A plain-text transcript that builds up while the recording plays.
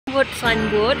Greenwood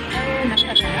signboard,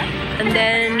 and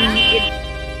then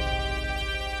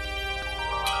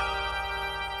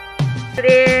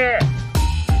today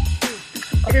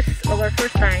this is our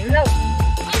first time. No,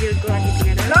 we will go out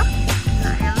together. No.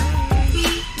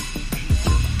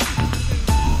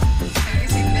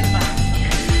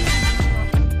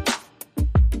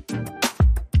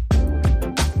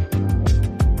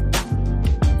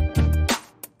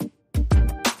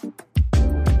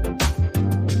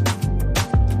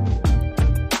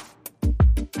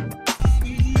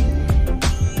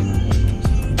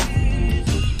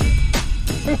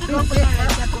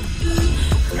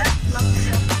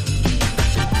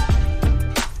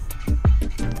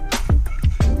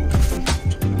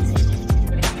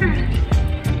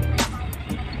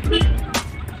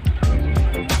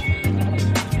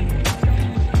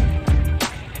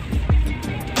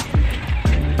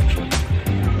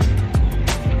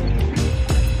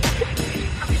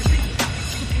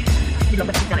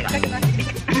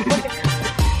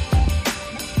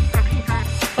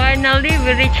 Finally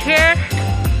we reach here.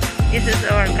 This is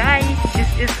our guy. This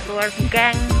is our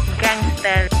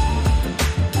gangster.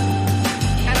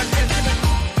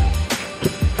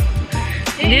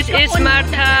 This is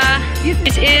Martha.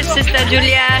 This is Sister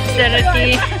Julia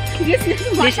Sarati.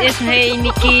 This is Hey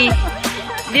Nikki.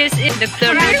 This is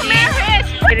Dr. Rudy.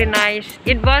 Very nice.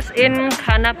 It was in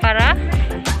Khanapara.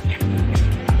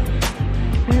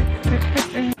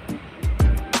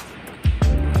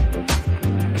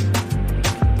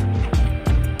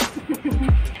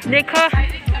 देखो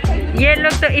ये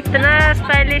लोग तो इतना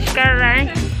stylish कर रहा है.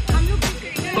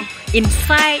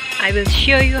 Inside I will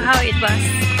show you how it was.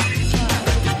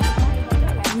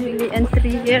 The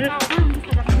entry here.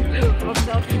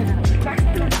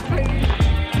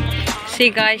 See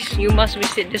guys, you must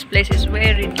visit this place. It's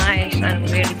very nice and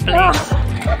very plain.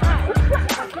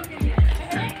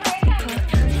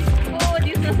 Oh,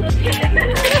 this is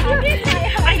so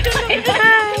I don't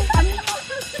know.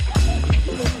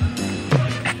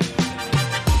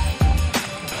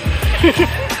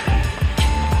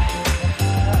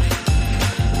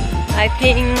 I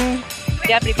think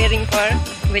they are preparing for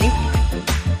wedding.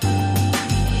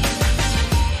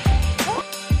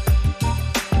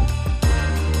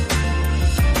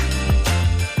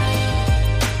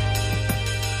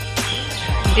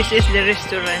 This is the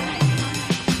restaurant.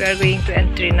 We are going to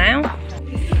enter now.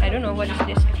 I don't know what is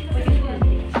this.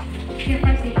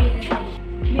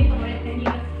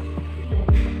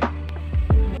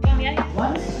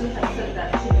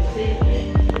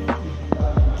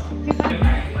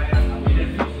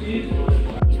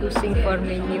 Choosing for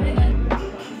menu.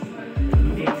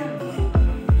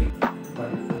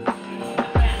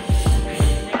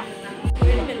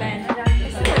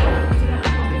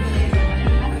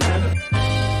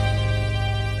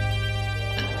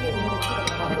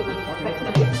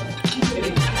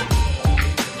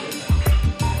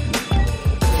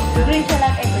 Green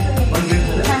salad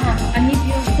I need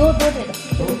you do it.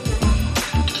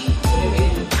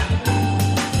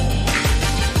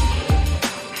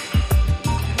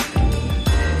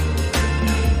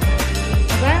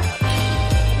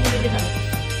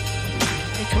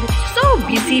 So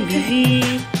busy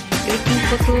taking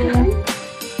photo.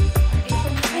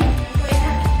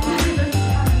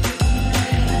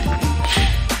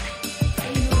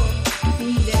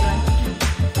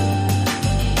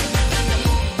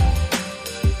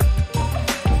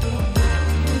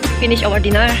 Finish our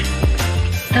dinner,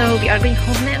 so we are going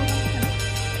home now.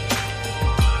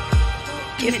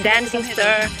 She's dancing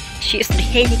star. She is the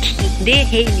Hey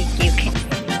Nikki. Okay.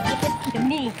 The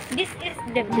me. This is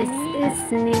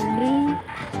me.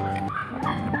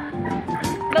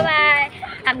 Bye bye.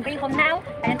 I'm going home now,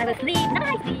 and I will sleep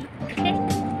nicely. Okay.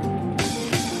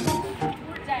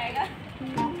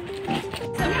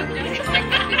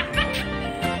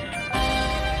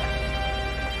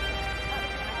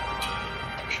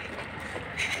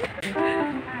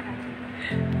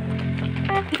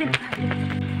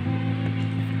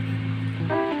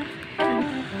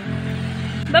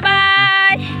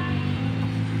 Bye-bye!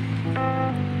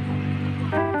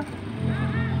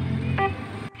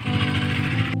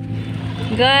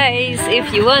 Guys,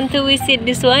 if you want to visit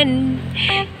this one,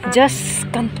 just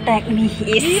contact me.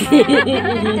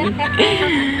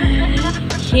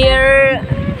 Here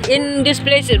in this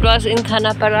place, it was in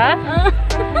Khanapara.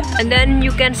 And then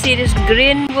you can see this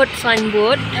Greenwood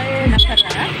signboard.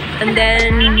 And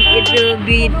then it will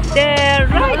be there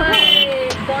right